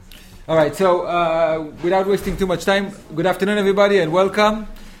All right, so without wasting too much time, good afternoon, everybody, and welcome.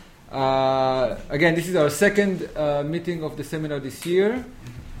 Again, this is our second meeting of the seminar this year.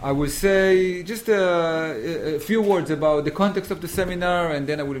 I will say just a few words about the context of the seminar, and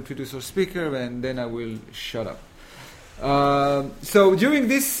then I will introduce our speaker, and then I will shut up. So during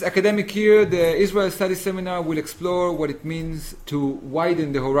this academic year, the Israel Studies Seminar will explore what it means to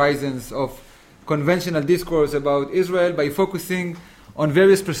widen the horizons of conventional discourse about Israel by focusing on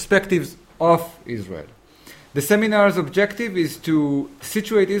various perspectives of Israel. The seminar's objective is to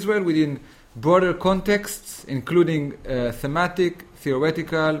situate Israel within broader contexts, including thematic,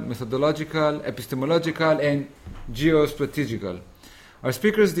 theoretical, methodological, epistemological, and geostrategical. Our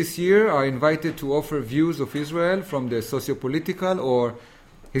speakers this year are invited to offer views of Israel from the socio-political or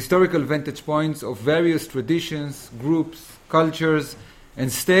historical vantage points of various traditions, groups, cultures, and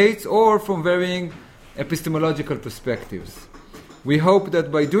states, or from varying epistemological perspectives. We hope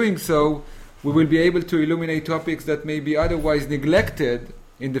that by doing so, we will be able to illuminate topics that may be otherwise neglected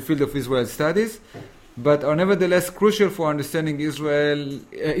in the field of Israel studies, but are nevertheless crucial for understanding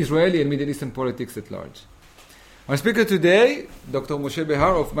Israeli and Middle Eastern politics at large. Our speaker today, Dr. Moshe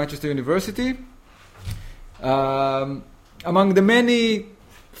Behar of Manchester University. Among the many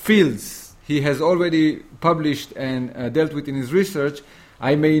fields he has already published and dealt with in his research,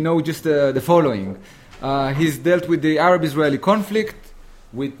 I may know just the following. He's dealt with the Arab-Israeli conflict,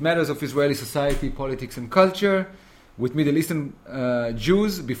 with matters of Israeli society, politics, and culture, with Middle Eastern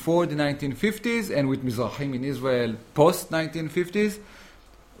Jews before the 1950s, and with Mizrahim in Israel post-1950s,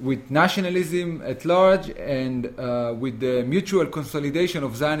 with nationalism at large, and with the mutual consolidation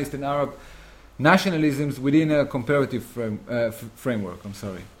of Zionist and Arab nationalisms within a comparative framework.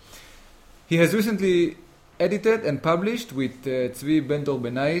 He has recently edited and published with Tzvi Ben-Dor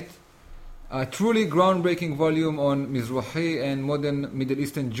Benait a truly groundbreaking volume on Mizrahi and modern Middle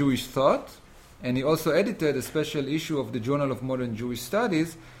Eastern Jewish thought, and he also edited a special issue of the Journal of Modern Jewish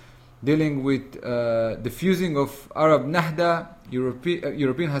Studies dealing with the fusing of Arab Nahda,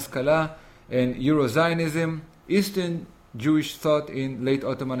 European Haskalah, and Euro-Zionism, Eastern Jewish thought in late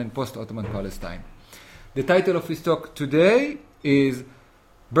Ottoman and post-Ottoman Palestine. The title of his talk today is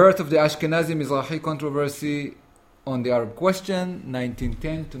Birth of the Ashkenazi Mizrahi Controversy on the Arab Question,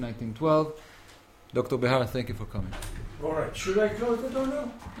 1910 to 1912. Dr. Behar, thank you for coming. All right. Should I close the door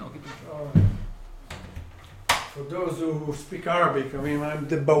now? No, keep it. All right. For those who speak Arabic, I'm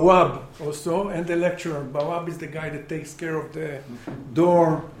the Bawab also, and the lecturer. Bawab is the guy that takes care of the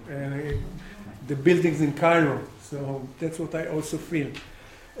door and the buildings in Cairo. So that's what I also feel.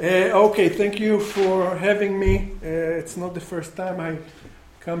 Okay, thank you for having me. It's not the first time I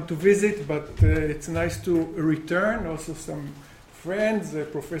come to visit, but it's nice to return. Also some friends,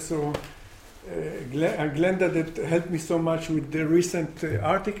 Professor Glenda that helped me so much with the recent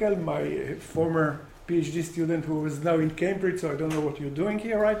article, my former PhD student who is now in Cambridge, so I don't know what you're doing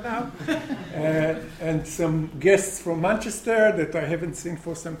here right now. And some guests from Manchester that I haven't seen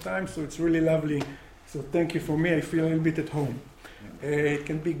for some time, so it's really lovely. So thank you for me. I feel a little bit at home. It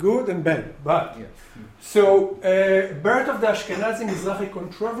can be good and bad, but so birth of the Ashkenazi Mizrahi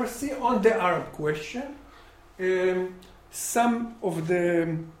controversy on the Arab question. Some of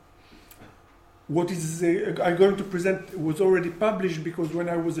the what is I'm going to present was already published, because when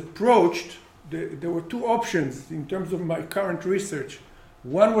I was approached, there were two options in terms of my current research.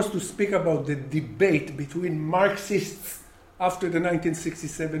 One was to speak about the debate between Marxists after the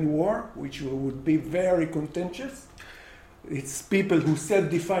 1967 war, which would be very contentious. It's people who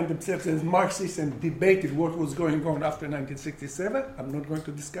self-defined themselves as Marxists and debated what was going on after 1967. I'm not going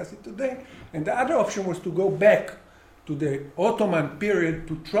to discuss it today. And the other option was to go back to the Ottoman period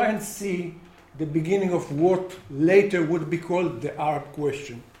to try and see the beginning of what later would be called the Arab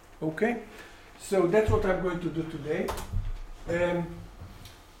question. Okay? So that's what I'm going to do today.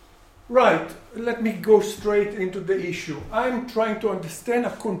 Right, let me go straight into the issue. I'm trying to understand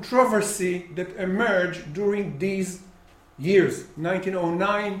a controversy that emerged during these years,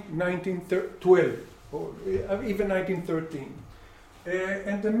 1909, 1912, or even 1913.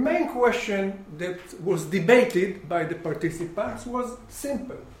 And the main question that was debated by the participants was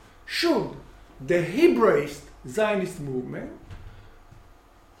simple. Should the Hebraist Zionist movement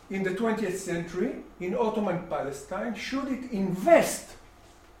in the 20th century in Ottoman Palestine, should it invest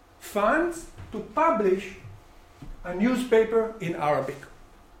funds to publish a newspaper in Arabic?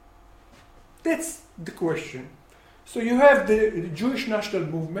 That's the question. So you have the Jewish national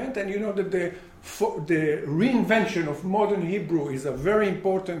movement, and you know that the reinvention of modern Hebrew is a very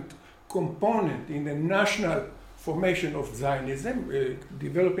important component in the national formation of Zionism.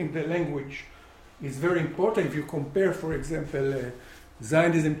 Developing the language is very important. If you compare, for example,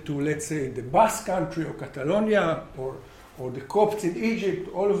 Zionism to, let's say, the Basque Country or Catalonia or the Copts in Egypt.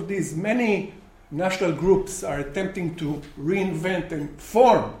 All of these many national groups are attempting to reinvent and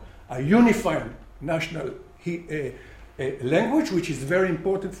form a unified national language, which is very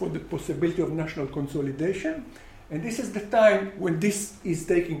important for the possibility of national consolidation. And this is the time when this is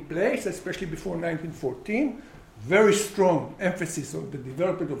taking place, especially before 1914. Very strong emphasis on the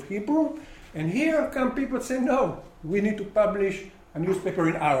development of Hebrew. And here come people say, no, we need to publish a newspaper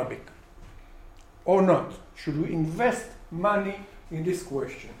in Arabic. Or not? Should we invest money in this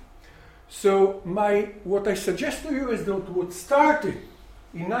question? So what I suggest to you is that what started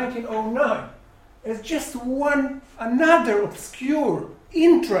in 1909 as just another obscure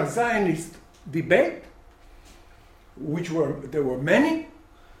intra-Zionist debate, there were many,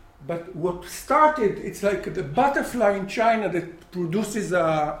 but what started, it's like the butterfly in China that produces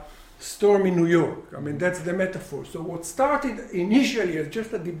a storm in New York. I mean, that's the metaphor. So what started initially as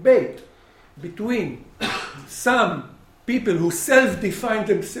just a debate between some people who self-define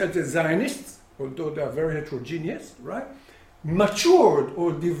themselves as Zionists, although they are very heterogeneous, right, matured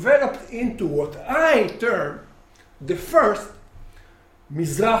or developed into what I term the first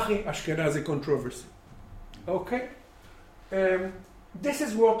Mizrahi-Ashkenazi controversy. Okay? This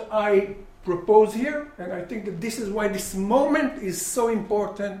is what I propose here, and I think that this is why this moment is so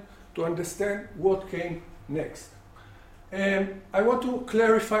important to understand what came next. I want to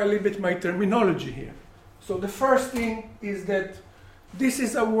clarify a little bit my terminology here. So the first thing is that this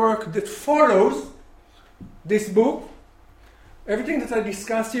is a work that follows this book. Everything that I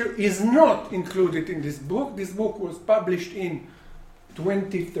discuss here is not included in this book. This book was published in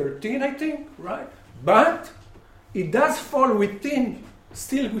 2013, I think, right? But it does fall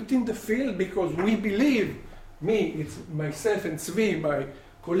still within the field, because we believe, it's myself and Zvi, my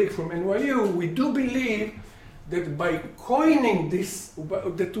colleague from NYU, we do believe that by coining this,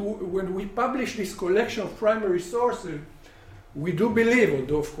 when we publish this collection of primary sources, we do believe,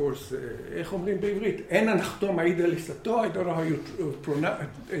 although of course, איך אומרים בעברית? אין הנחתום מעיד על עיסתו. I don't know how you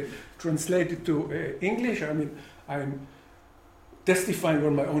translate it to English. I mean, I'm testifying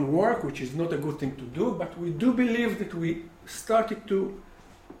on my own work, which is not a good thing to do, but we do believe that we started to,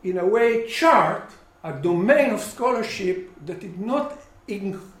 in a way, chart a domain of scholarship that did not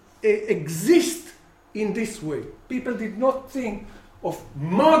exist in this way. People did not think of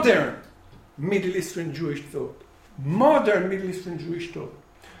modern Middle Eastern Jewish thought. Modern Middle Eastern Jewish thought.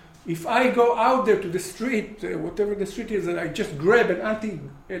 If I go out there to the street, whatever the street is, and I just grab an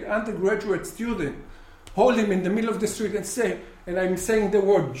undergraduate student, hold him in the middle of the street and I'm saying the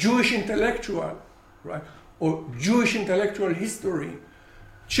word Jewish intellectual, right, or Jewish intellectual history,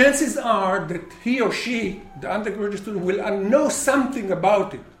 chances are that he or she, the undergraduate student, will know something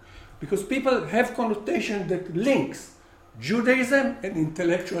about it, because people have connotation that links Judaism and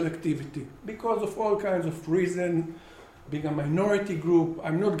intellectual activity because of all kinds of reasons, being a minority group.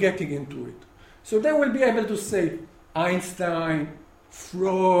 I'm not getting into it. So they will be able to say Einstein,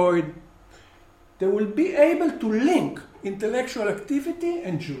 Freud. They will be able to link intellectual activity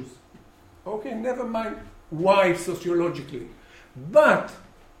and Jews. Okay, never mind why sociologically. But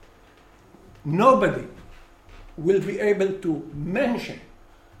nobody will be able to mention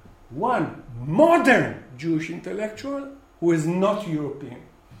one modern Jewish intellectual who is not European.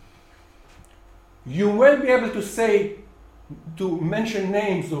 You will be able to mention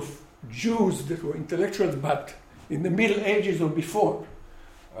names of Jews that were intellectuals, but in the Middle Ages or before.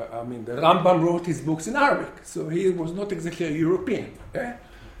 I mean, the Rambam wrote his books in Arabic, so he was not exactly a European. Eh?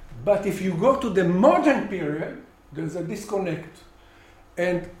 But if you go to the modern period, there's a disconnect.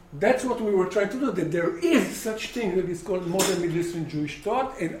 And that's what we were trying to do, that there is such thing that is called modern Middle Eastern Jewish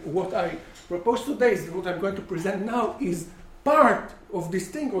thought, and what I propose today is what I'm going to present now is part of this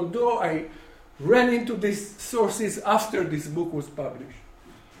thing, although I ran into these sources after this book was published.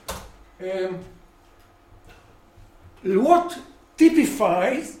 What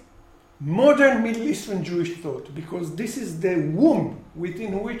typifies modern Middle Eastern Jewish thought? Because this is the womb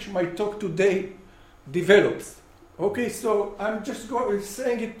within which my talk today develops. Okay, so I'm just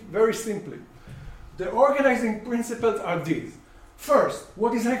saying it very simply. The organizing principles are these. First,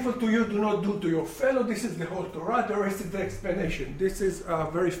 what is hateful to you, do not do to your fellow. This is the whole Torah. The rest is the explanation. This is a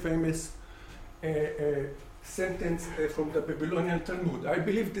very famous sentence from the Babylonian Talmud. I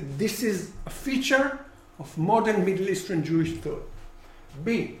believe that this is a feature of modern Middle Eastern Jewish thought.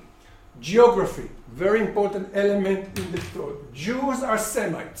 B, geography, very important element in the thought. Jews are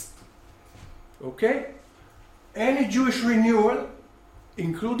Semites. Okay? Any Jewish renewal,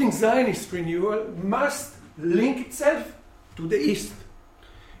 including Zionist renewal, must link itself to the East.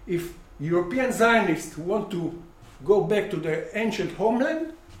 If European Zionists want to go back to their ancient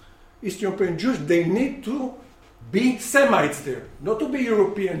homeland, Eastern European Jews, they need to be Semites there, not to be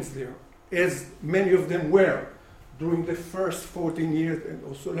Europeans there, as many of them were during the first 14 years and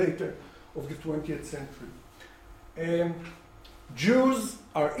also later of the 20th century. Jews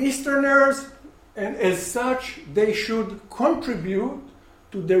are Easterners, and as such, they should contribute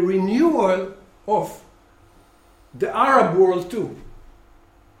to the renewal of the Arab world too.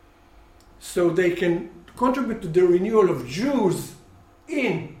 So they can contribute to the renewal of Jews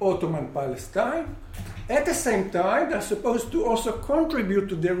in Ottoman Palestine. At the same time, they're supposed to also contribute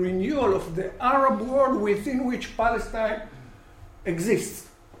to the renewal of the Arab world within which Palestine exists.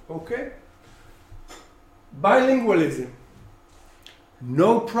 Okay? Bilingualism.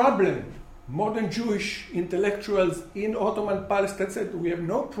 No problem. Modern Jewish intellectuals in Ottoman Palestine said we have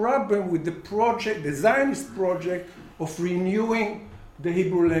no problem with the project, the Zionist project of renewing the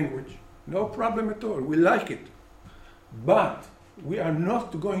Hebrew language. No problem at all. We like it. But we are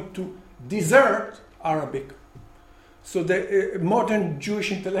not going to desert Arabic. So the modern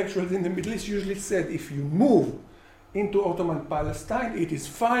Jewish intellectuals in the Middle East usually said if you move into Ottoman Palestine, it is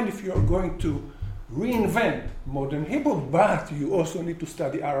fine if you are going to reinvent modern Hebrew, but you also need to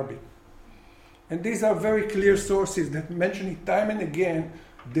study Arabic. And these are very clear sources that mention it time and again,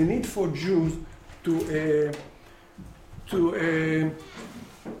 the need for Jews to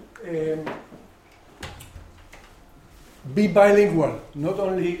be bilingual, not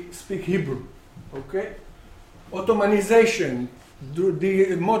only speak Hebrew. Okay? Ottomanization.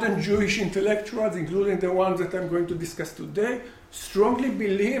 The modern Jewish intellectuals, including the ones that I'm going to discuss today, strongly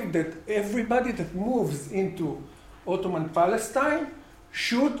believe that everybody that moves into Ottoman Palestine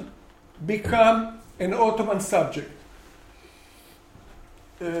should become an Ottoman subject.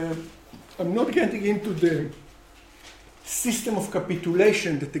 I'm not getting into the system of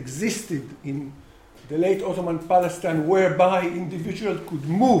capitulation that existed in the late Ottoman Palestine, whereby individuals could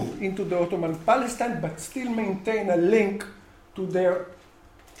move into the Ottoman Palestine but still maintain a link to their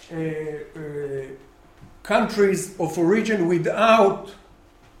countries of origin without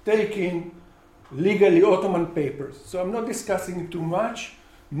taking legally Ottoman papers. So I'm not discussing it too much.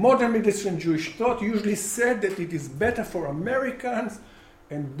 Modern Middle Eastern Jewish thought usually said that it is better for Americans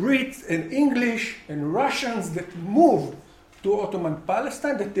and Brits and English and Russians that move to Ottoman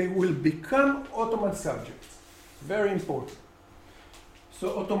Palestine that they will become Ottoman subjects. Very important.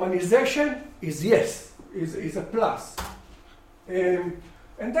 So Ottomanization is yes, is a plus. And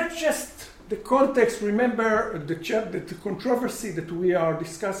that's just the context. Remember the controversy that we are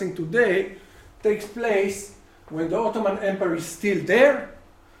discussing today takes place when the Ottoman Empire is still there.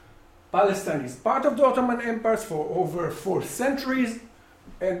 Palestine is part of the Ottoman Empire for over 4 centuries,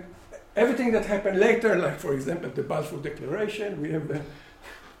 and everything that happened later, like for example the Balfour Declaration, we have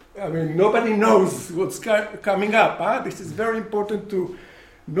nobody knows what's coming up. This is very important to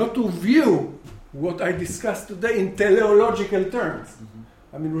not to view what I discussed today in teleological terms.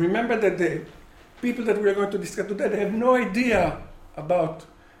 Mm-hmm. Remember that the people that we are going to discuss today, they have no idea about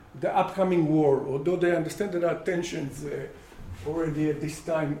the upcoming war, although they understand that there are tensions already at this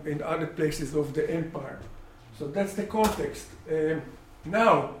time in other places of the empire. So that's the context.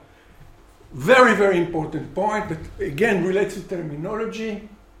 Now, very, very important point that again relates to terminology.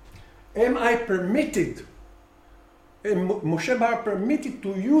 Am I permitted, Moshe Bar permitted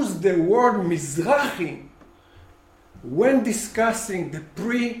to use the word Mizrahi when discussing the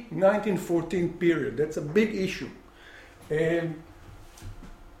pre-1914 period? That's a big issue.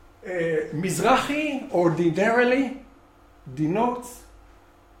 Mizrahi ordinarily denotes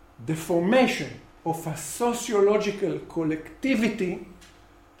the formation of a sociological collectivity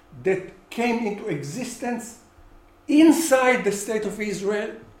that came into existence inside the State of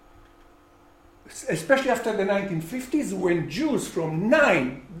Israel, especially after the 1950s, when Jews from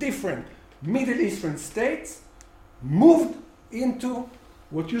 9 different Middle Eastern states moved into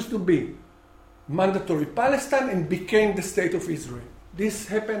what used to be mandatory Palestine and became the State of Israel. This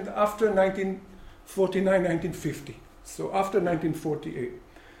happened after 1949, 1950, so after 1948.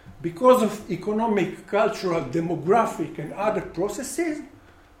 Because of economic, cultural, demographic, and other processes,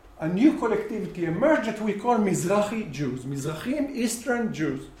 a new collectivity emerged that we call Mizrahi Jews, Mizrahim, Eastern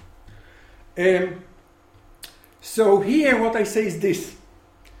Jews. So here what I say is this.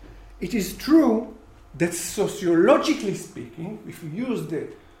 It is true that sociologically speaking, if you use the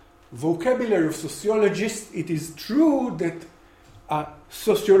vocabulary of sociologists, it is true that a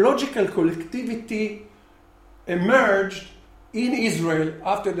sociological collectivity emerged in Israel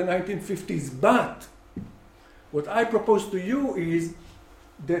after the 1950s. But what I propose to you is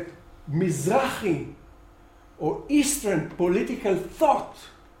that Mizrahi or Eastern political thought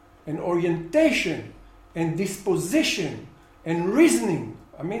and orientation and disposition and reasoning,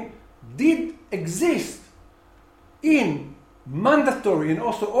 did exist in mandatory and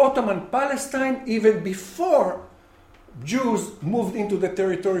also Ottoman Palestine even before Jews moved into the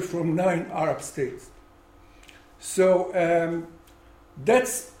territory from 9 Arab states. So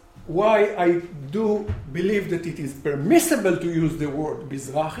that's why I do believe that it is permissible to use the word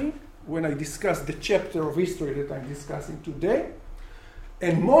Mizrahi when I discuss the chapter of history that I'm discussing today.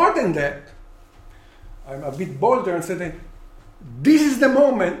 And more than that, I'm a bit bolder and say that this is the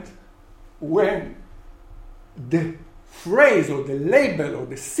moment when the phrase or the label or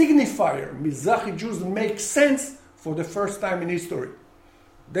the signifier Mizrahi Jews makes sense for the first time in history.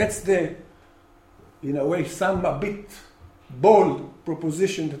 That's the, in a way, some a bit bold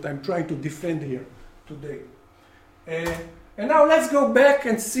proposition that I'm trying to defend here today. And now let's go back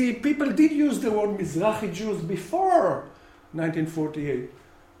and see, people did use the word Mizrahi Jews before 1948.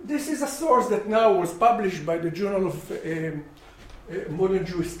 This is a source that now was published by the Journal of Modern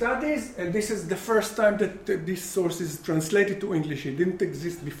Jewish Studies, and this is the first time that this source is translated to English. It didn't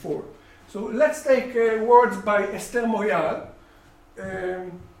exist before. So let's take words by Esther Moyal,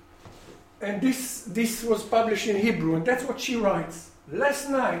 and this was published in Hebrew, and that's what she writes. Last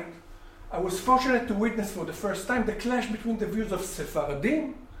night, I was fortunate to witness for the first time the clash between the views of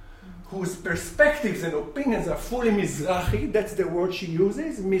Sephardim, whose perspectives and opinions are fully Mizrahi, that's the word she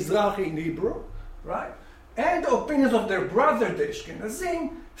uses, Mizrahi in Hebrew, right? And the opinions of their brother, the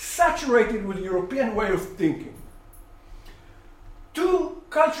Ashkenazim, saturated with European way of thinking. Two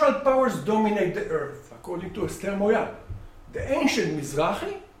cultural powers dominate the earth, according to Esther Moyal. The ancient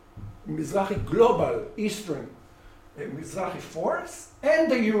Mizrahi global, Eastern Mizrahi force, and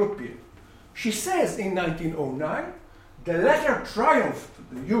the European. She says in 1909, the latter triumphed,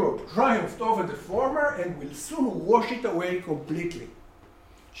 Europe triumphed over the former and will soon wash it away completely.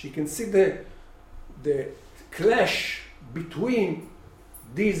 She can see the clash between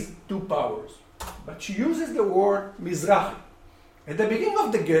these two powers. But she uses the word Mizrahi. At the beginning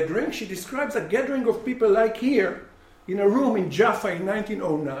of the gathering, she describes a gathering of people like here, in a room in Jaffa in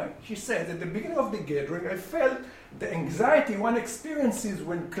 1909. She said, at the beginning of the gathering, I felt the anxiety one experiences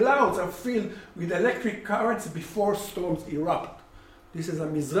when clouds are filled with electric currents before storms erupt. This is a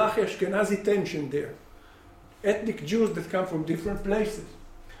Mizrahi Ashkenazi tension there. Ethnic Jews that come from different places.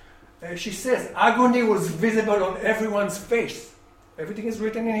 She says, agony was visible on everyone's face. Everything is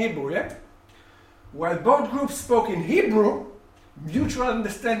written in Hebrew, yeah? While both groups spoke in Hebrew, mutual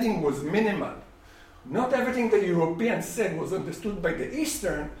understanding was minimal. Not everything the Europeans said was understood by the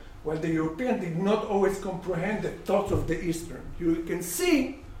Eastern, while the European did not always comprehend the thoughts of the Eastern. You can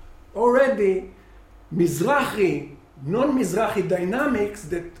see already Mizrahi, non-Mizrahi dynamics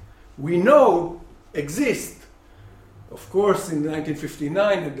that we know exist. Of course, in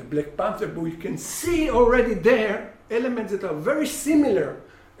 1959 at the Black Panther, but we can see already there elements that are very similar,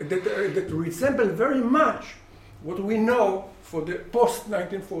 that resemble very much what we know for the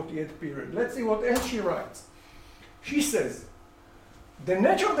post-1948 period. Let's see what else she writes. She says, the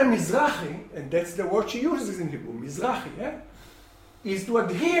nature of the Mizrahi, and that's the word she uses in Hebrew, Mizrahi, is to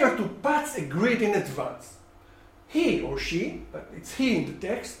adhere to paths agreed in advance. He or she, but it's he in the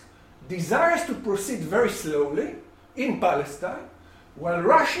text, desires to proceed very slowly in Palestine, while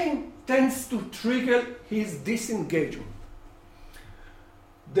rushing tends to trigger his disengagement.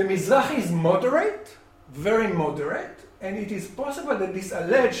 The Mizrahi is moderate, very moderate, and it is possible that this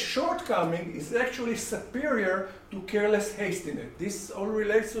alleged shortcoming is actually superior to careless hastiness. This all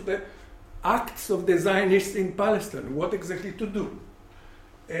relates to the acts of the Zionists in Palestine, what exactly to do.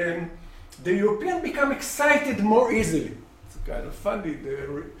 And the Europeans become excited more easily. It's kind of funny.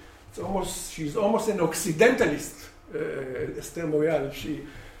 She's almost an Occidentalist, Esther Moyal. She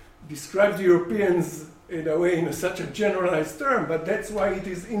describes the Europeans in a way in such a generalized term, but that's why it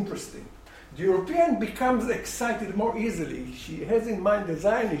is interesting. The European becomes excited more easily. She has in mind the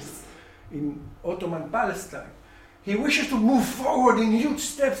Zionists in Ottoman Palestine. He wishes to move forward in huge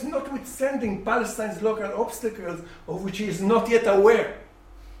steps, notwithstanding Palestine's local obstacles of which he is not yet aware.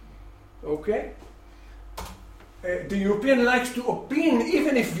 Okay? The European likes to opine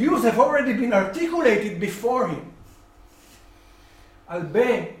even if views have already been articulated before him,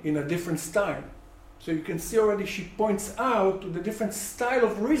 albeit in a different style. So you can see already she points out to the different style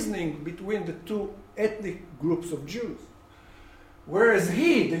of reasoning between the two ethnic groups of Jews. Whereas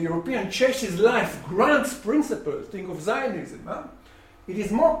he, the European, chases life, grants principles, think of Zionism, it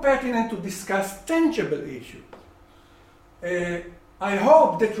is more pertinent to discuss tangible issues. I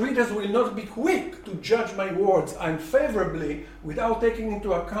hope that readers will not be quick to judge my words unfavorably without taking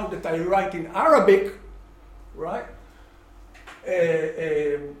into account that I write in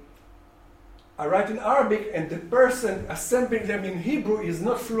I write in Arabic, and the person assembling them in Hebrew is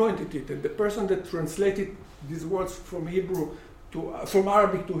not fluent in it. And the person that translated these words from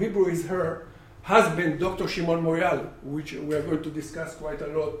Arabic to Hebrew is her husband, Dr. Shimon Morial, which we are going to discuss quite a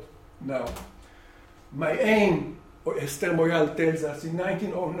lot now. My aim, Esther Morial tells us in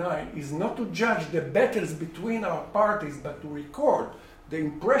 1909, is not to judge the battles between our parties, but to record the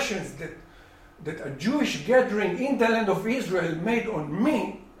impressions that a Jewish gathering in the land of Israel made on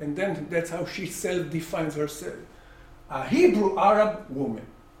me, and then that's how she self-defines herself. A Hebrew Arab woman.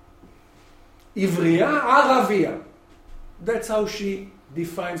 Ivriya Arabiya. That's how she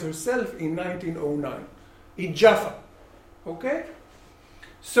defines herself in 1909 in Jaffa. Okay?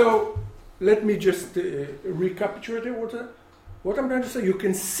 So let me just recapitulate what I'm trying to say. You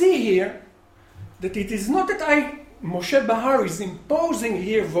can see here that it is not that Moshe Bahar is imposing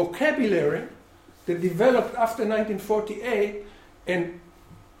here vocabulary that developed after 1948 and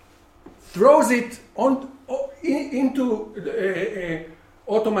throws it into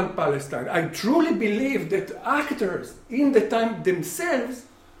Ottoman Palestine. I truly believe that actors in the time themselves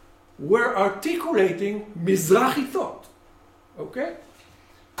were articulating Mizrahi thought. Okay?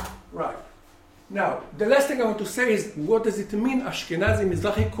 Right. Now, the last thing I want to say is, what does it mean,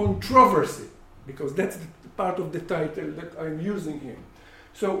 Ashkenazi-Mizrahi controversy? Because that's the part of the title that I'm using here.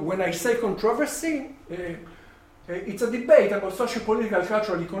 So when I say controversy, it's a debate about social, political,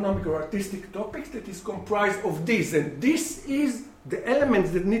 cultural, economic, or artistic topics that is comprised of this. And this is the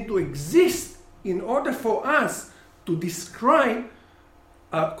elements that need to exist in order for us to describe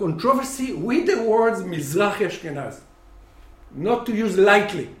a controversy with the words Mizrahi Ashkenazi. Not to use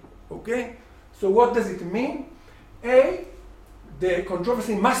lightly. Okay? So what does it mean? A, the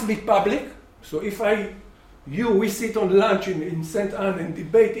controversy must be public. So if we sit on lunch in St. Anne and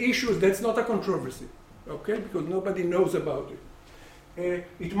debate issues, that's not a controversy. Okay? Because nobody knows about it.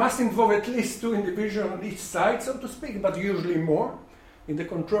 It must involve at least two individuals on each side, so to speak, but usually more. In the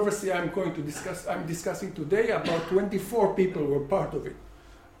controversy I'm discussing today, about 24 people were part of it,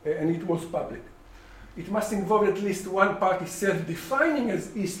 and it was public. It must involve at least one party self-defining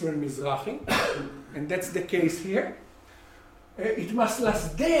as Eastern Mizrahi, and that's the case here. It must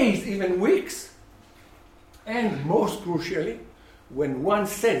last days, even weeks, and most crucially, when one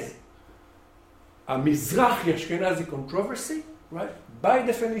says a Mizrahi Ashkenazi controversy, right? By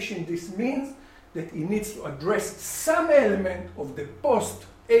definition, this means that it needs to address some element of the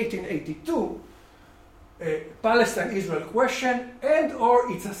post-1882 Palestine-Israel question and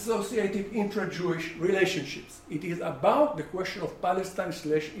or its associated intra-Jewish relationships. It is about the question of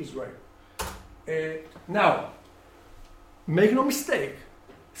Palestine/Israel. Now, make no mistake,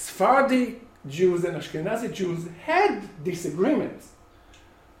 Sephardi Jews and Ashkenazi Jews had disagreements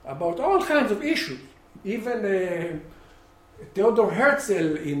about all kinds of issues. Even Theodor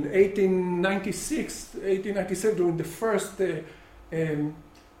Herzl in 1897, during the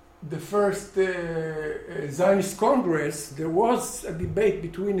first Zionist Congress, there was a debate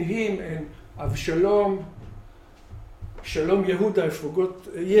between him and Avshalom Yehuda, I forgot.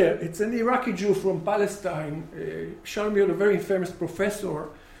 It's an Iraqi Jew from Palestine. Shalom Yehuda, a very famous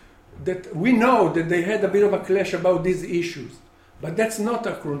professor, that we know that they had a bit of a clash about these issues. But that's not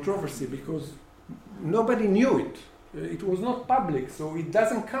a controversy because nobody knew it. It was not public, so it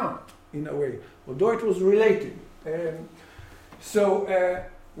doesn't count in a way, although it was related.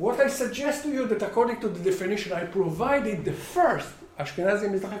 What I suggest to you that according to the definition I provided, the first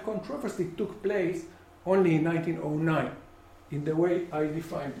Ashkenazi-Mizrahi controversy took place only in 1909, in the way I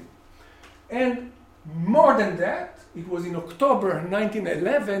defined it. And more than that, it was in October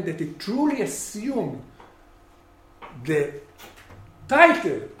 1911 that it truly assumed the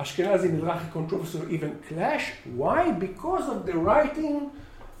title Ashkenazi-Mizrahi controversy or even clash. Why? Because of the writing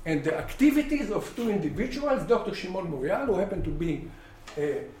and the activities of two individuals, Dr. Shimon Morial, who happened to be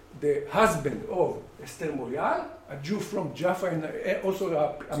the husband of Esther Morial, a Jew from Jaffa and also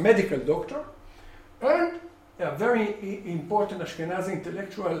a medical doctor, and a very important Ashkenazi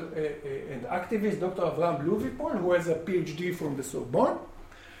intellectual and activist, Dr. Avraham Luvipol, who has a PhD from the Sorbonne.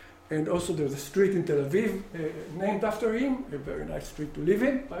 And also there's a street in Tel Aviv named after him, a very nice street to live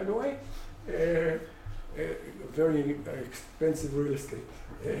in, by the way. Very expensive real estate.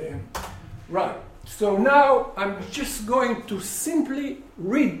 Right. So now I'm just going to simply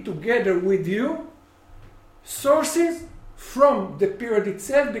read together with you sources from the period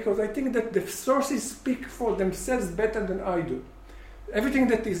itself, because I think that the sources speak for themselves better than I do. Everything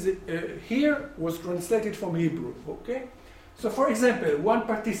that is here was translated from Hebrew, okay? So for example, one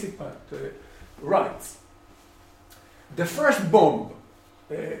participant writes, the first bomb.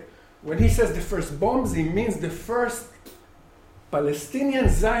 When he says the first bombs, he means the first Palestinian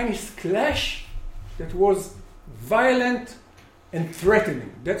Zionist clash that was violent and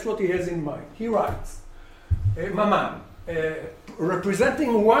threatening. That's what he has in mind. He writes, Maman,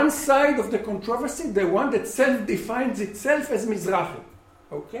 representing one side of the controversy, the one that self-defines itself as Mizrahi.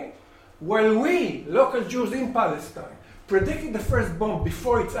 Okay? While we, local Jews in Palestine, predicted the first bomb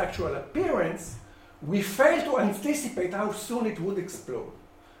before its actual appearance, we failed to anticipate how soon it would explode.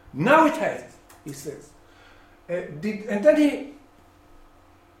 Now it has, he says. And then he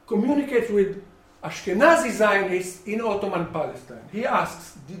communicates with Ashkenazi Zionists in Ottoman Palestine. He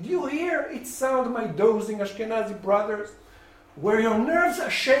asks, did you hear it sound, my dozing Ashkenazi brothers? Were your nerves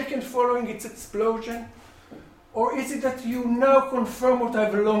shaken following its explosion? Or is it that you now confirm what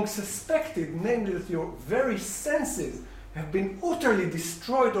I've long suspected, namely that your very senses have been utterly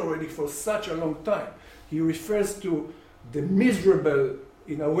destroyed already for such a long time? He refers to the miserable,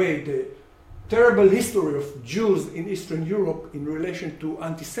 in a way, the terrible history of Jews in Eastern Europe in relation to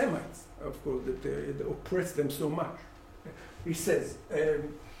anti-Semites, of course, that oppressed them so much. He says,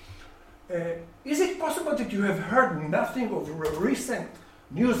 is it possible that you have heard nothing of recent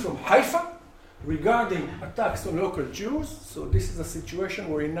news from Haifa regarding attacks on local Jews? So this is a situation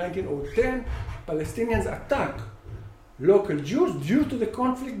where in 1910, Palestinians attack local Jews due to the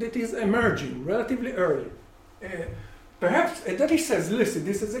conflict that is emerging relatively early. Perhaps, and then he says, listen,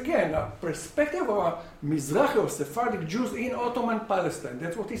 this is again a perspective of Mizrahi or Sephardic Jews in Ottoman Palestine.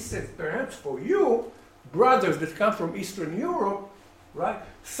 That's what he says. Perhaps for you, brothers that come from Eastern Europe, right,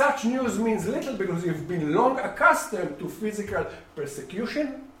 such news means little because you've been long accustomed to physical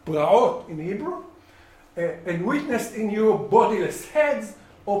persecution, praot in Hebrew, and witnessed in your bodiless heads,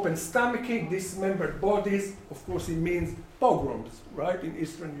 open stomaching, dismembered bodies. Of course, it means pogroms, right, in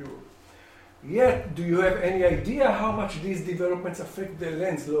Eastern Europe. Yet, do you have any idea how much these developments affect the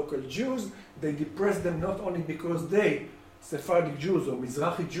land's local Jews? They depress them not only because they, Sephardic Jews or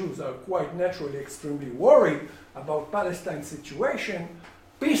Mizrahi Jews, are quite naturally extremely worried about Palestine's situation.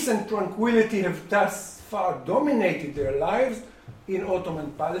 Peace and tranquility have thus far dominated their lives in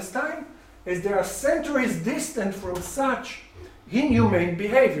Ottoman Palestine, as they are centuries distant from such inhumane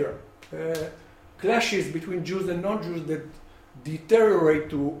behavior. Clashes between Jews and non-Jews that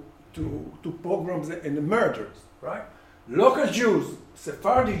deteriorate to pogroms and murders, right? Local Jews,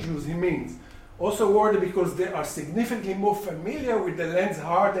 Sephardic Jews, he means, also worried because they are significantly more familiar with the land's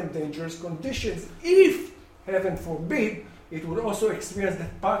hard and dangerous conditions. If, heaven forbid, it would also experience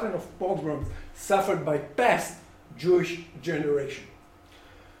that pattern of pogroms suffered by past Jewish generations.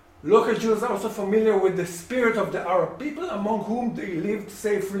 Local Jews are also familiar with the spirit of the Arab people among whom they lived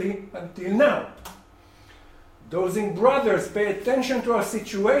safely until now. Dozing brothers, pay attention to our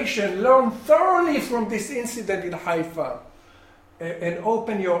situation, learn thoroughly from this incident in Haifa, and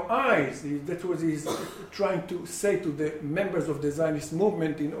open your eyes. That's what he's trying to say to the members of the Zionist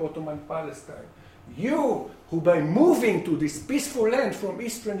movement in Ottoman Palestine. You, who by moving to this peaceful land from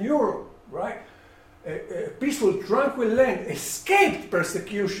Eastern Europe, right, a peaceful, tranquil land, escaped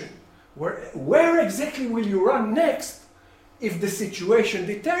persecution. Where exactly will you run next if the situation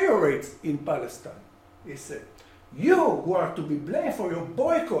deteriorates in Palestine? He said. You, who are to be blamed for your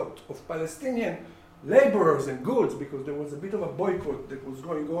boycott of Palestinian laborers and goods, because there was a bit of a boycott that was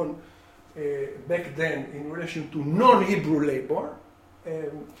going on back then in relation to non-Hebrew labor.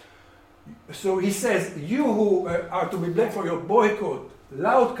 So he says, you who are to be blamed for your boycott,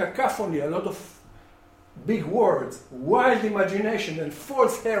 loud cacophony, a lot of big words, wild imagination, and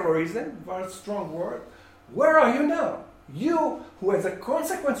false heroism, very strong word, where are you now? You, who as a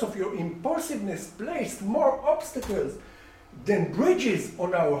consequence of your impulsiveness placed more obstacles than bridges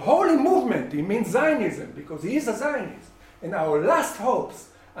on our holy movement, he means Zionism, because he is a Zionist, and our last hopes,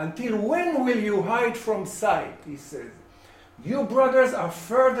 until when will you hide from sight, he says. You brothers are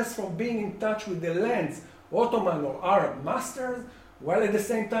furthest from being in touch with the land's Ottoman or Arab masters, while at the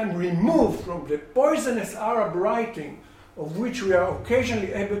same time removed from the poisonous Arab writing, of which we are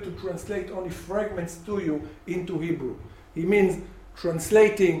occasionally able to translate only fragments to you into Hebrew. He means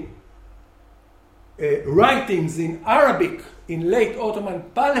translating writings in Arabic in late Ottoman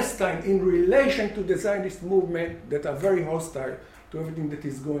Palestine in relation to the Zionist movement that are very hostile to everything that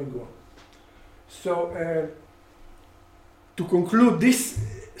is going on. So, to conclude this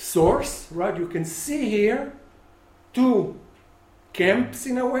source, right, you can see here two camps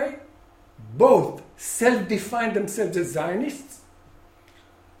in a way, both self-define themselves as Zionists.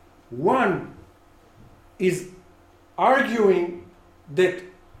 One is arguing that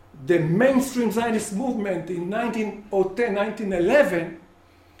the mainstream Zionist movement in 1910, 1911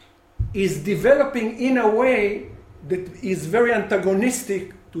 is developing in a way that is very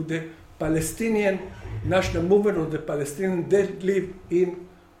antagonistic to the Palestinian national movement or the Palestinians that live in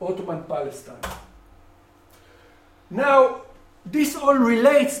Ottoman Palestine. Now, this all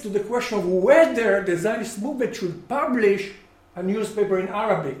relates to the question of whether the Zionist movement should publish a newspaper in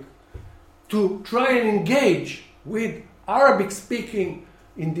Arabic to try and engage with Arabic-speaking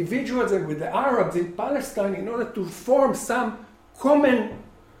individuals and with the Arabs in Palestine in order to form some common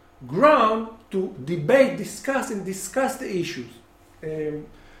ground to debate, discuss the issues.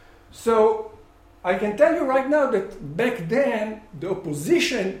 So I can tell you right now that back then the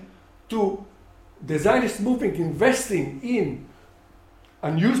opposition to the Zionist movement investing in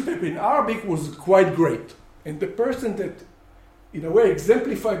a newspaper in Arabic was quite great. And the person that in a way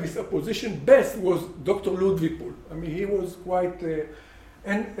exemplified this opposition best was Dr. Ludwig. I mean, he was quite,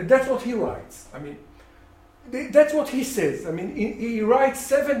 and that's what he writes. I mean, that's what he says. I mean, he writes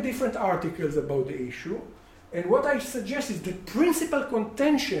 7 different articles about the issue. And what I suggest is the principal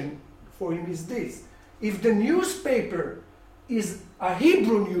contention for him is this. If the newspaper is a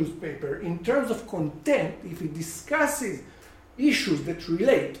Hebrew newspaper in terms of content, if it discusses issues that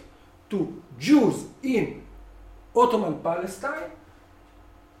relate to Jews in Ottoman Palestine,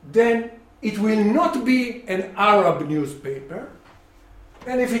 then it will not be an Arab newspaper.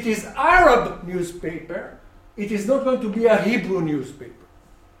 And if it is Arab newspaper, it is not going to be a Hebrew newspaper.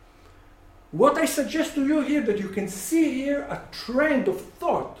 What I suggest to you here, that you can see here a trend of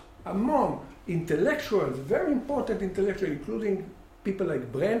thought among intellectuals, very important intellectuals, including people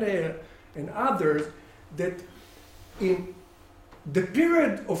like Brenner and others, that in the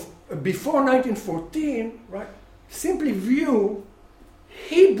period of before 1914, right, simply view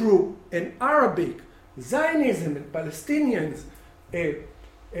Hebrew and Arabic, Zionism and Palestinians,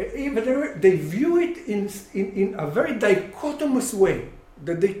 even they view it in a very dichotomous way,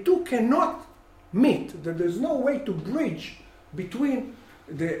 that they two cannot meet, that there's no way to bridge between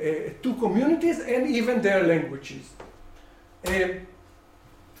the two communities and even their languages. And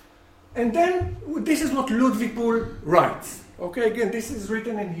then this is what Ludwig Pohl writes. Okay, again, this is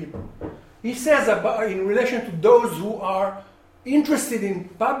written in Hebrew. He says about, in relation to those who are interested in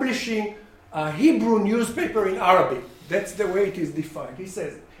publishing a Hebrew newspaper in Arabic. That's the way it is defined. He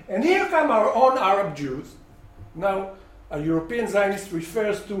says, and here come our own Arab Jews. Now, a European Zionist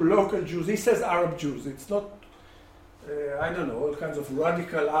refers to local Jews. He says Arab Jews. It's not, I don't know, all kinds of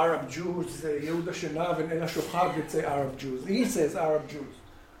radical Arab Jews, Yehuda Shenav and Ella Shochag that say Arab Jews. He says Arab Jews.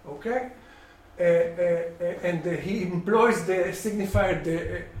 Okay? And he employs the signifier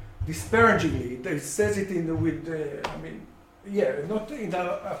disparagingly. He says it not in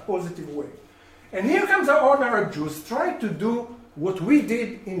a positive way. And here comes our own Arab Jews trying to do what we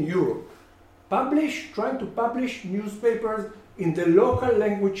did in Europe. Trying to publish newspapers in the local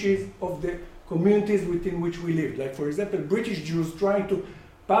languages of the communities within which we live. Like, for example, British Jews trying to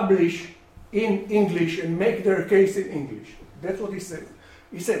publish in English and make their case in English. That's what he said.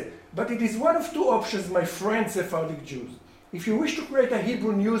 He said, but it is one of two options, my friends Sephardic Jews. If you wish to create a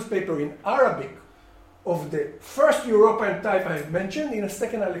Hebrew newspaper in Arabic of the first European type I have mentioned, in a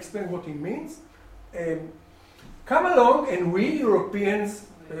second I'll explain what it means, come along and we Europeans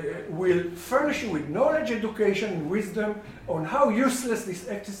will furnish you with knowledge, education, and wisdom on how useless this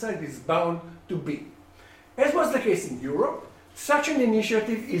exercise is bound to be. As was the case in Europe, such an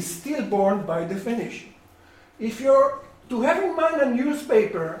initiative is still born by definition. If you're to have in mind a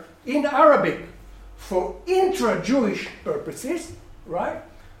newspaper in Arabic for intra-Jewish purposes, right,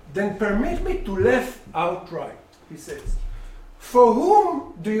 then permit me to laugh outright, he says. For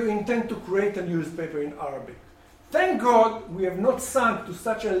whom do you intend to create a newspaper in Arabic? Thank God we have not sunk to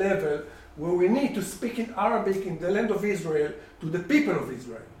such a level where we need to speak in Arabic in the land of Israel to the people of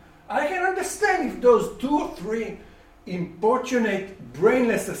Israel. I can understand if those 2 or 3 importunate,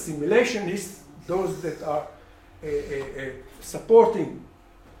 brainless assimilationists, those that are supporting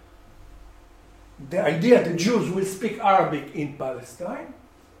the idea that Jews will speak Arabic in Palestine,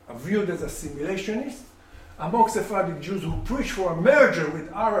 are viewed as assimilationists, among Sephardic Jews who preach for a merger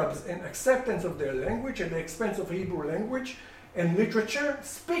with Arabs and acceptance of their language at the expense of Hebrew language and literature,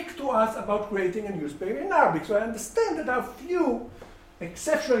 speak to us about creating a newspaper in Arabic. So I understand that there are few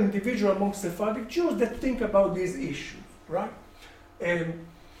exceptional individuals among Sephardic Jews that think about these issues, right?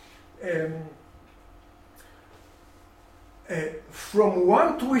 From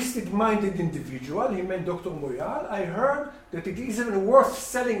one twisted-minded individual, he meant Dr. Moyal, I heard that it is even worth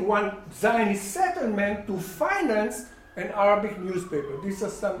selling one Zionist settlement to finance an Arabic newspaper. These are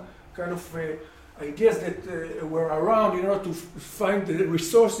some kind of ideas that were around in order to find the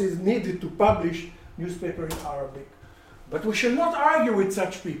resources needed to publish newspaper in Arabic. But we shall not argue with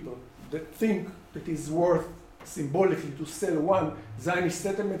such people that think that it is worth symbolically to sell one Zionist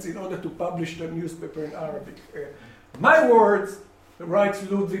settlement in order to publish the newspaper in Arabic. My words, writes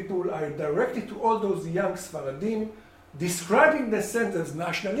Ludwig Pohl, are directed to all those young Sfaradim, describing themselves as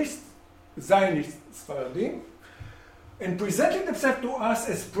nationalists, Zionist Sfaradim, and presenting themselves to us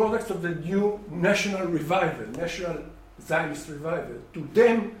as products of the new national revival, national Zionist revival. To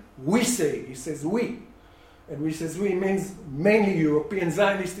them, we say, he says we, and we says we means mainly European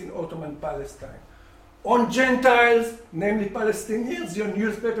Zionists in Ottoman Palestine. On Gentiles, namely Palestinians, your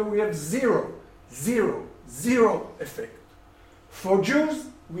newspaper, we have zero effect. For Jews,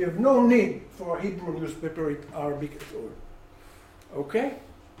 we have no need for a Hebrew newspaper in Arabic at all. Okay?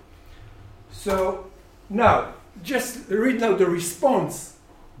 So, now, just read now the response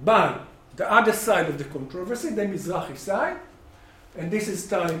by the other side of the controversy, the Mizrahi side, and this is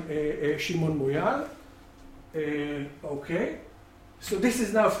time Shimon Moyal. Okay? So this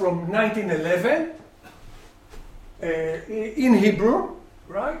is now from 1911. In Hebrew,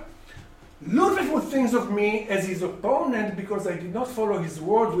 right? Ludwig would think of me as his opponent because I did not follow his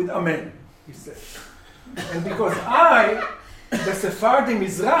word with Amen, he said. And because I, the Sephardi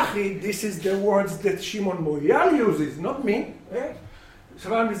Mizrahi, this is the words that Shimon Moyal uses, not me.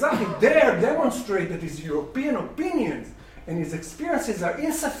 Sephardi Mizrahi there demonstrate that his European opinions and his experiences are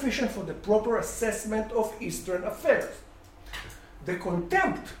insufficient for the proper assessment of Eastern affairs. The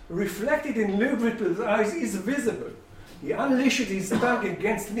contempt reflected in Ludwig's eyes is visible. He unleashes his tongue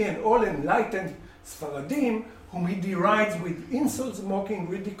against me and all enlightened Sfaradim, whom he derides with insults, mocking,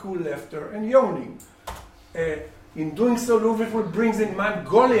 ridicule, laughter, and yawning. In doing so, Ludwig brings in mind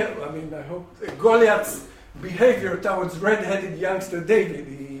Goliath's behavior towards red-headed youngster David.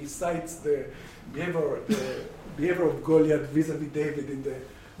 He cites the behavior of Goliath vis-a-vis David in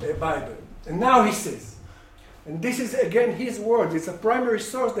the Bible. And now he says, and this is again his words. It's a primary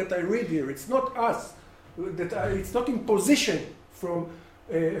source that I read here. It's not us. It's not imposition from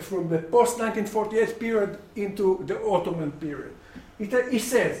the post-1948 period into the Ottoman period. He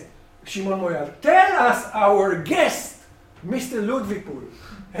says, Shimon Moyal, tell us, our guest, Mr. Ludwig Pohl,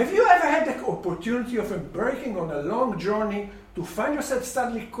 have you ever had the opportunity of embarking on a long journey to find yourself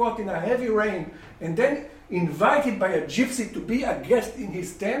suddenly caught in a heavy rain and then invited by a gypsy to be a guest in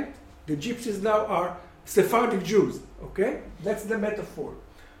his tent? The gypsies now are Sephardic Jews, okay? That's the metaphor.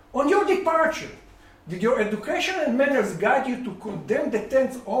 On your departure, did your education and manners guide you to condemn the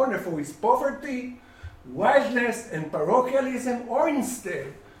tent's owner for his poverty, wildness, and parochialism, or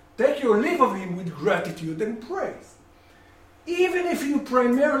instead take your leave of him with gratitude and praise? Even if you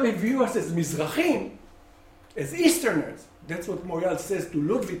primarily view us as Mizrahim, as Easterners, that's what Moyal says to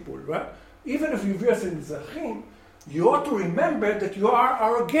Ludwig Pohl, right? Even if you view us as Mizrahim, you ought to remember that you are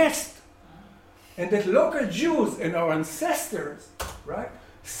our guest, and that local Jews and our ancestors, right,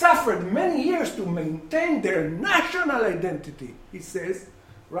 suffered many years to maintain their national identity, he says,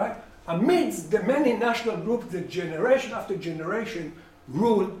 right, amidst the many national groups that generation after generation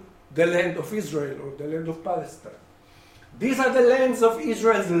ruled the land of Israel or the land of Palestine. These are the lands of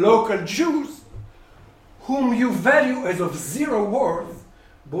Israel's local Jews, whom you value as of zero worth,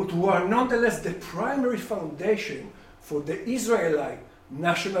 but who are nonetheless the primary foundation for the Israelite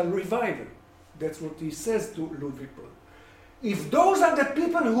national revival. That's what he says to Ludwig Pohl. If those are the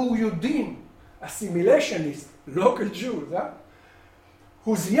people who you deem assimilationists, local Jews,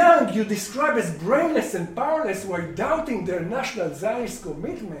 whose young you describe as brainless and powerless while doubting their national Zionist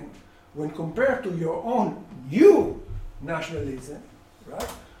commitment when compared to your own new nationalism, right?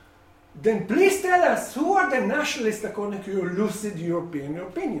 Then please tell us who are the nationalists according to your lucid European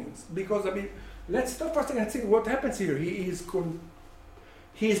opinions. Because, let's stop for a second and see what happens here. He is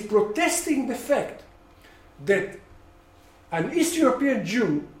protesting the fact that an East European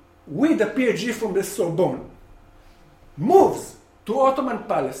Jew with a PhD from the Sorbonne moves to Ottoman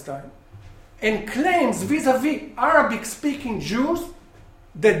Palestine and claims vis-a-vis Arabic-speaking Jews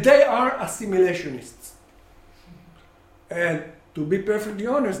that they are assimilationists. And to be perfectly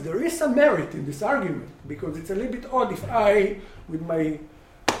honest, there is some merit in this argument, because it's a little bit odd if I, with my,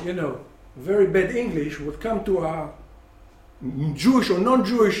 very bad English, would come to a Jewish or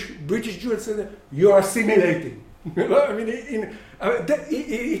non-Jewish British Jew and say, you're assimilating. It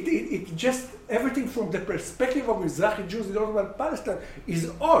just, everything from the perspective of Mizrahi Jews in Ottoman Palestine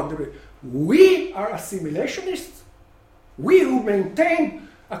is odd. We are assimilationists? We who maintain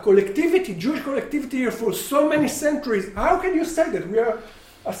a collectivity, Jewish collectivity here for so many centuries, how can you say that we are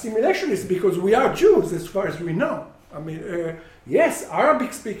assimilationists? Because we are Jews as far as we know. Yes,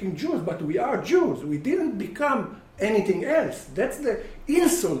 Arabic-speaking Jews, but we are Jews. We didn't become anything else. That's the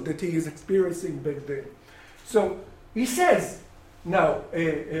insult that he is experiencing back then. So he says, now,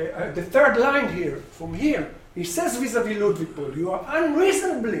 the third line here, from here, he says vis-a-vis Ludwig Pohl, you are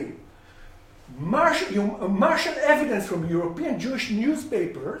unreasonably martial evidence from European Jewish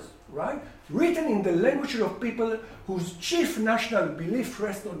newspapers, right, written in the language of people whose chief national belief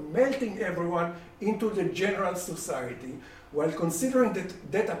rests on melting everyone into the general society, while considering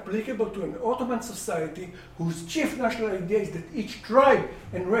that applicable to an Ottoman society whose chief national idea is that each tribe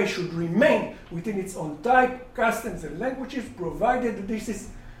and race should remain within its own type, customs, and languages, provided that this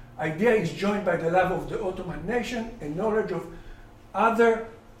idea is joined by the love of the Ottoman nation and knowledge of other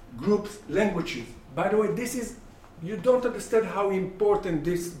groups' languages. By the way, you don't understand how important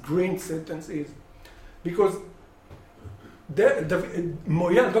this green sentence is. Because Dr.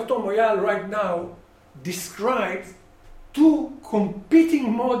 Moyal right now describes two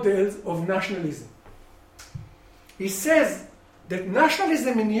competing models of nationalism. He says that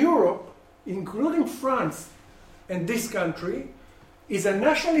nationalism in Europe, including France and this country, is a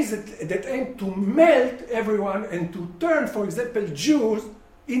nationalism that aims to melt everyone and to turn, for example, Jews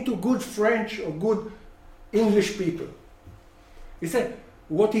into good French or good English people. He said,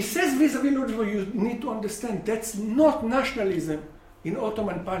 what he says vis-a-vis Ludwig, you need to understand, that's not nationalism in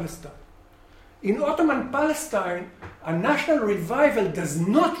Ottoman Palestine. In Ottoman Palestine, a national revival does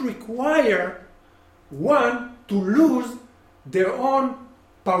not require one to lose their own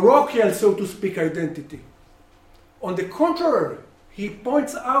parochial, so to speak, identity. On the contrary, he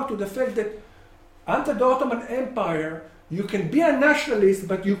points out to the fact that under the Ottoman Empire, you can be a nationalist,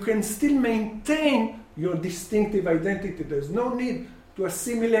 but you can still maintain your distinctive identity. There's no need to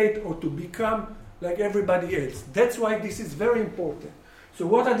assimilate or to become like everybody else. That's why this is very important. So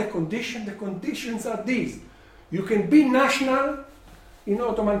what are the conditions? The conditions are these. You can be national in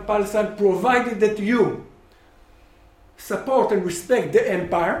Ottoman Palestine provided that you support and respect the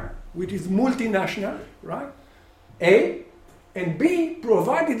empire, which is multinational, right? A. And B,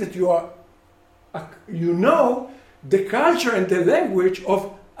 provided that you know the culture and the language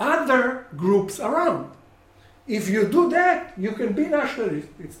of other groups around. If you do that, you can be nationalist.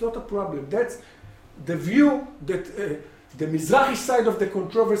 It's not a problem. That's the view that the Mizrahi side of the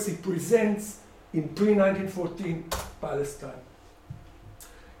controversy presents in pre-1914 Palestine.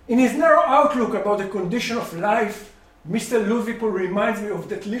 In his narrow outlook about the condition of life, Mr. Luvypol reminds me of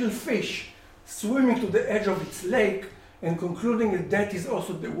that little fish swimming to the edge of its lake and concluding that that is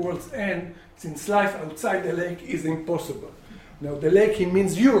also the world's end, since life outside the lake is impossible. Now, the lake, he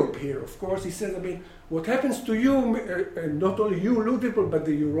means Europe here, of course. He says, what happens to you, and not only you, Luvypol, but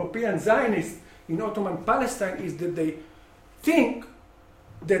the European Zionists in Ottoman Palestine, is that they think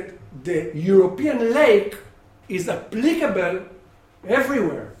that the European lake is applicable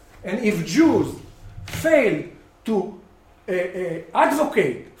everywhere. And if Jews fail to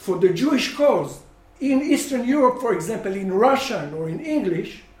advocate for the Jewish cause in Eastern Europe, for example, in Russian or in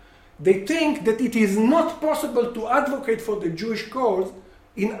English, they think that it is not possible to advocate for the Jewish cause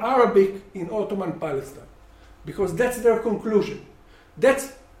in Arabic in Ottoman Palestine. Because that's their conclusion.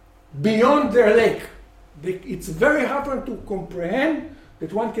 That's beyond their lake. It's very hard to comprehend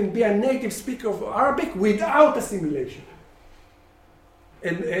that one can be a native speaker of Arabic without assimilation.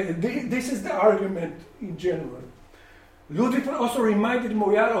 And this is the argument in general. Luvypol also reminded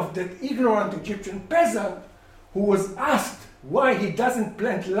Moyal of that ignorant Egyptian peasant who was asked why he doesn't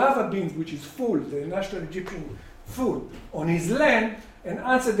plant lava beans, which is fool, the national Egyptian food, on his land, and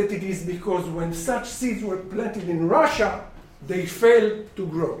answered that it is because when such seeds were planted in Russia, they failed to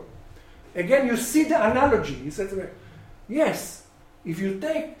grow. Again, you see the analogy. He says, yes, if you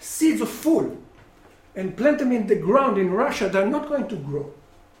take seeds of fool and plant them in the ground in Russia, they're not going to grow.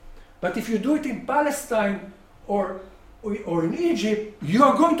 But if you do it in Palestine or in Egypt, you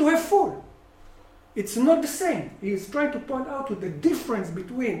are going to have fool. It's not the same. He is trying to point out to the difference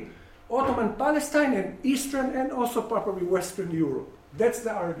between Ottoman Palestine and Eastern and also probably Western Europe. That's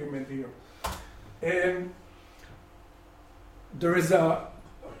the argument here. There is a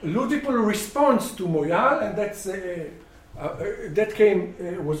Luvypol response to Moyal, and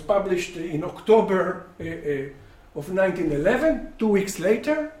was published in October of 1911. 2 weeks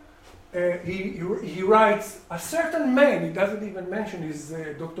later, he writes, a certain man, he doesn't even mention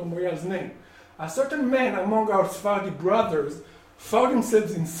Dr. Moyal's name, a certain man among our Sephardi brothers found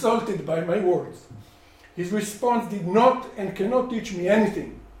themselves insulted by my words. His response did not and cannot teach me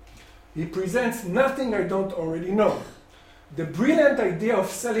anything. He presents nothing I don't already know. The brilliant idea of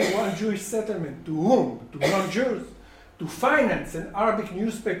selling one Jewish settlement to whom? To non-Jews. To finance an Arabic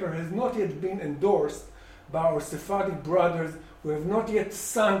newspaper has not yet been endorsed by our Sephardic brothers who have not yet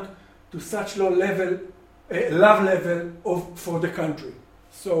sunk to such love level for the country.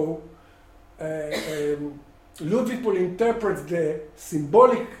 So Luvypol interprets the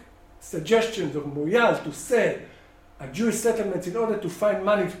symbolic suggestions of Moyal to sell a Jewish settlement in order to find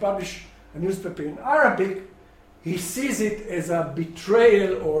money to publish a newspaper in Arabic, he sees it as a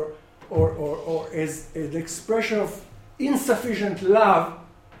betrayal or as an expression of insufficient love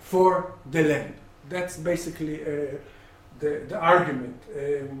for the land. That's basically the argument.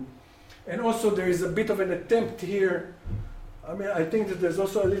 And also there is a bit of an attempt here. I mean, I think that there's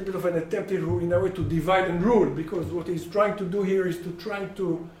also a little bit of an attempt here in a way to divide and rule, because what he's trying to do here is to try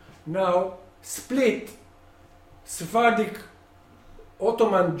to now split Sephardic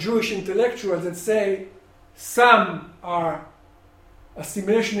Ottoman Jewish intellectuals and say some are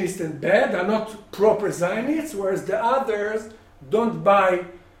assimilationists and bad, are not proper Zionists, whereas the others don't buy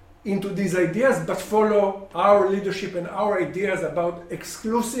into these ideas but follow our leadership and our ideas about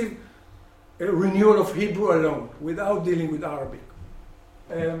exclusive renewal of Hebrew alone, without dealing with Arabic.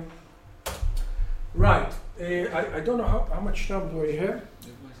 Right. I don't know how much time do I have?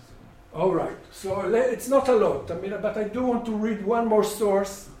 All right. So it's not a lot. I mean, but I do want to read one more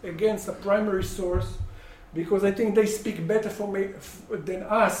source against a primary source, because I think they speak better for me than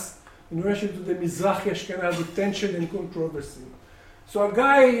us in relation to the Mizrahi Ashkenazi tension and controversy. So a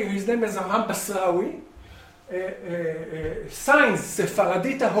guy, his name is Avraham Basrawi, signs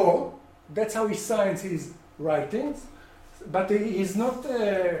Sephardi Tahor. That's how he signs his writings. But he's not,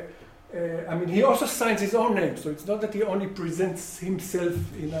 I mean, he also signs his own name. So it's not that he only presents himself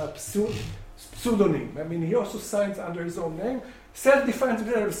in a pseudonym. I mean, he also signs under his own name. Self-defines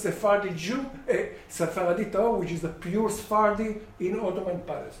himself as Sephardi Jew, Sephardi Tahor, which is a pure Sephardi in Ottoman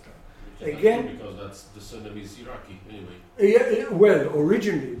Palestine. Again, because that's the son of his Iraqi anyway. Yeah, well,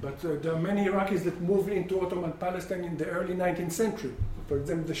 originally, but there are many Iraqis that moved into Ottoman Palestine in the early 19th century. For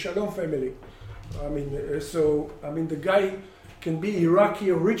example, the Shalom family. I mean, the guy can be Iraqi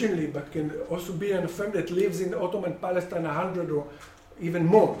originally, but can also be in a family that lives in Ottoman Palestine 100 or even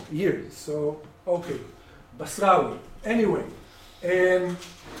more years. So, okay, Basrawi. Anyway,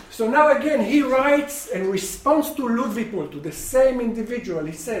 so now again, he writes and responds to Ludwig, to the same individual.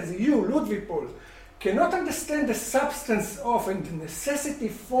 He says, you, Ludwig, cannot understand the substance of and the necessity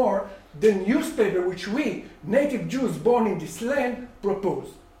for the newspaper which we, native Jews born in this land, propose.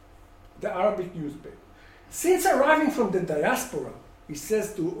 The Arabic newspaper. Since arriving from the diaspora, he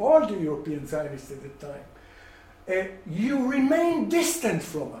says to all the European Zionists at the time, you remain distant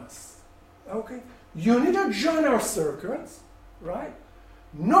from us. Okay? You neither join our circles, right?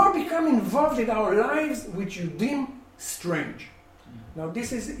 Nor become involved in our lives which you deem strange. Now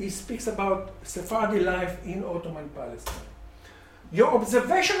he speaks about Sephardi life in Ottoman Palestine. Your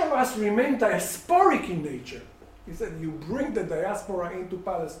observation of us remain diasporic in nature. He said you bring the diaspora into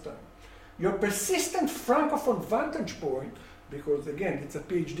Palestine. Your persistent Francophone vantage point, because again it's a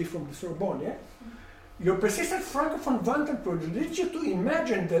PhD from the Sorbonne, yeah? Your persistent Francophone vantage point leads you to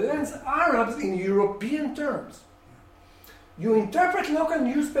imagine the land's Arabs in European terms. You interpret local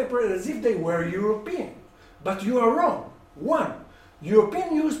newspapers as if they were European, but you are wrong. One,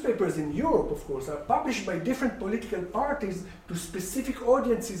 European newspapers in Europe, of course, are published by different political parties to specific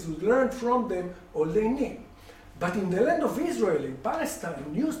audiences who learn from them all they need. But in the land of Israel, in Palestine,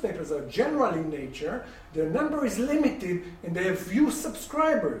 newspapers are general in nature, their number is limited, and they have few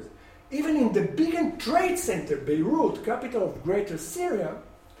subscribers. Even in the big trade center, Beirut, capital of Greater Syria,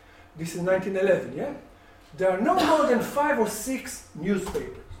 this is 1911, yeah? There are no more than 5 or 6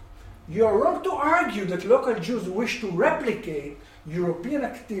 newspapers. You are wrong to argue that local Jews wish to replicate European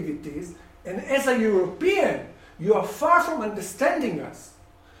activities, and as a European, you are far from understanding us.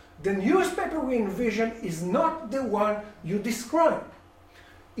 The newspaper we envision is not the one you describe.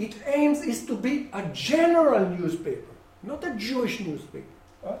 Its aim is to be a general newspaper, not a Jewish newspaper,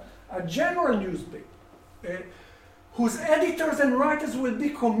 a general newspaper, whose editors and writers will be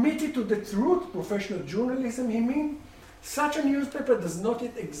committed to the truth, professional journalism, he means. Such a newspaper does not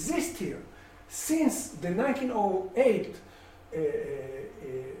yet exist here. Since the 1908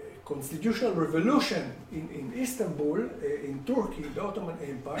 constitutional revolution in Istanbul, in Turkey, the Ottoman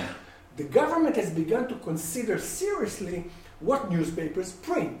Empire, the government has begun to consider seriously what newspapers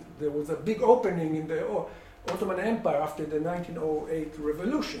print. There was a big opening in the Ottoman Empire after the 1908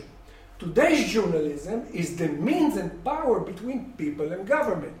 revolution. Today's journalism is the means and power between people and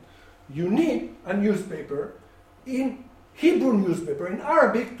government. You need a newspaper, in Hebrew newspaper, in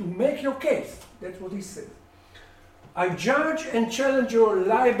Arabic, to make your case. That's what he says. I judge and challenge your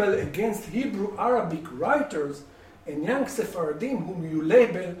libel against Hebrew Arabic writers and young Sephardim whom you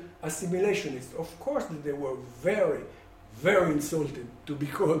label assimilationists. Of course they were very, very insulted to be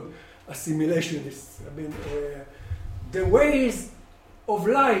called assimilationists. I mean, the ways of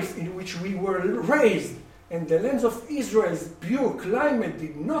life in which we were raised and the lands of Israel's pure climate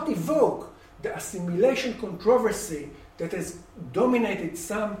did not evoke the assimilation controversy that has dominated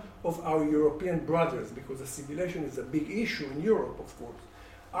some of our European brothers, because assimilation is a big issue in Europe, of course.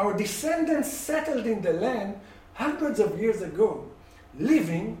 Our descendants settled in the land hundreds of years ago,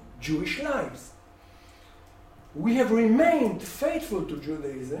 living Jewish lives. We have remained faithful to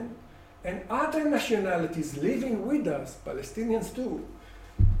Judaism, and other nationalities living with us, Palestinians too,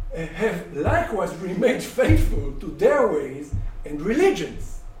 have likewise remained faithful to their ways and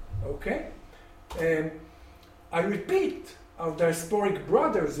religions. Okay? I repeat, our diasporic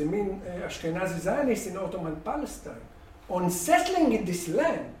brothers, I mean Ashkenazi Zionists in Ottoman Palestine, on settling in this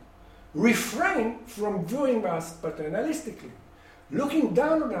land, refrain from viewing us paternalistically, looking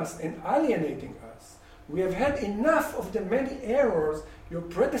down on us and alienating us. We have had enough of the many errors your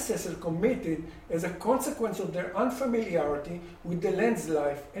predecessors committed as a consequence of their unfamiliarity with the land's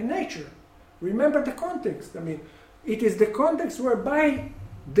life and nature. Remember the context. I mean, it is the context whereby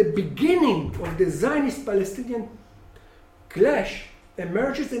the beginning of the Zionist-Palestinian clash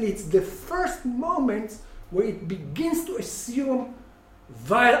emerges, and it's the first moments where it begins to assume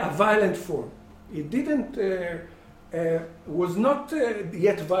a violent form. It didn't, was not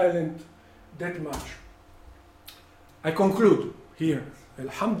yet violent that much. I conclude here.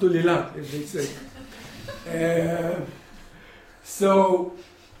 Alhamdulillah, as they say. So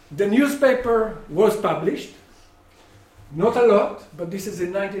the newspaper was published. Not a lot, but this is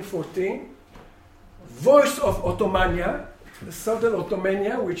in 1914. Voice of Ottomania, the Southern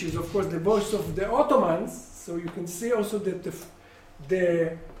Ottomania, which is of course the voice of the Ottomans. So you can see also that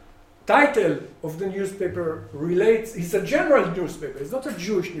the title of the newspaper relates, it's a general newspaper, it's not a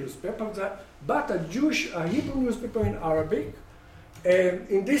Jewish newspaper, but a Hebrew newspaper in Arabic. And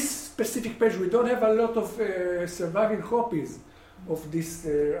in this specific page, we don't have a lot of surviving copies of this.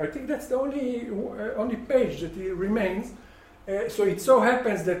 I think that's the only page that remains. So it so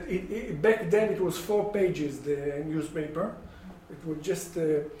happens that back then it was 4 pages, the newspaper. It was just,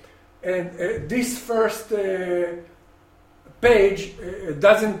 and this first page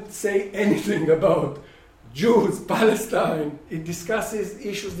doesn't say anything about Jews, Palestine. It discusses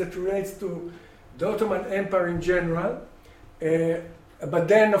issues that relates to the Ottoman Empire in general. But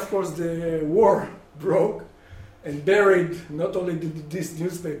then, of course, the war broke and buried not only this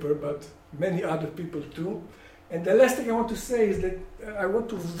newspaper, but many other people too. And the last thing I want to say is that I want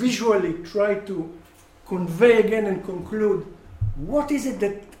to visually try to convey again and conclude what is it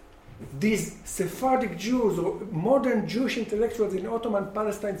that these Sephardic Jews or modern Jewish intellectuals in Ottoman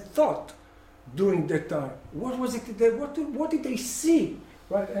Palestine thought during that time. What was it? What did they see?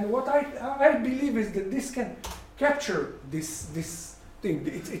 Right? And what I believe is that this can capture this thing.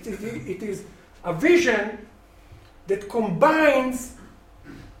 It is a vision that combines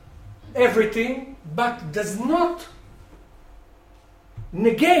everything but does not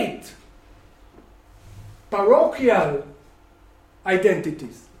negate parochial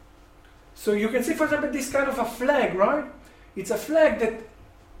identities. So you can see, for example, this kind of a flag, right? It's a flag that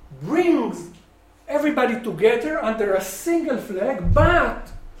brings everybody together under a single flag,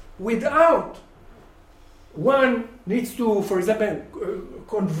 but without one needs to, for example,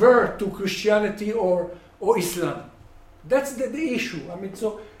 convert to Christianity or Islam. That's the issue. I mean,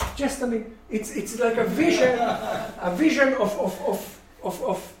 so just, I mean, it's like a vision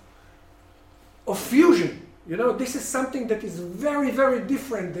of fusion. You know, this is something that is very, very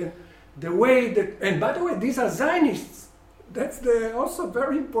different than the way that, and by the way, these are Zionists. That's also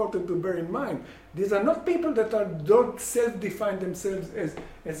very important to bear in mind. These are not people that don't self-define themselves as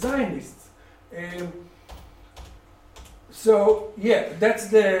Zionists. So yeah, that's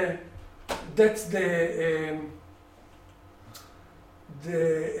the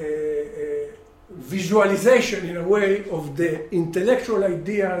visualization in a way of the intellectual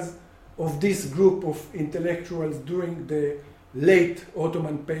ideas of this group of intellectuals during the late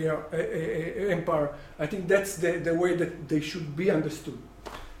Ottoman Empire. I think that's the way that they should be understood.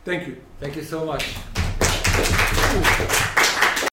 Thank you. Thank you so much.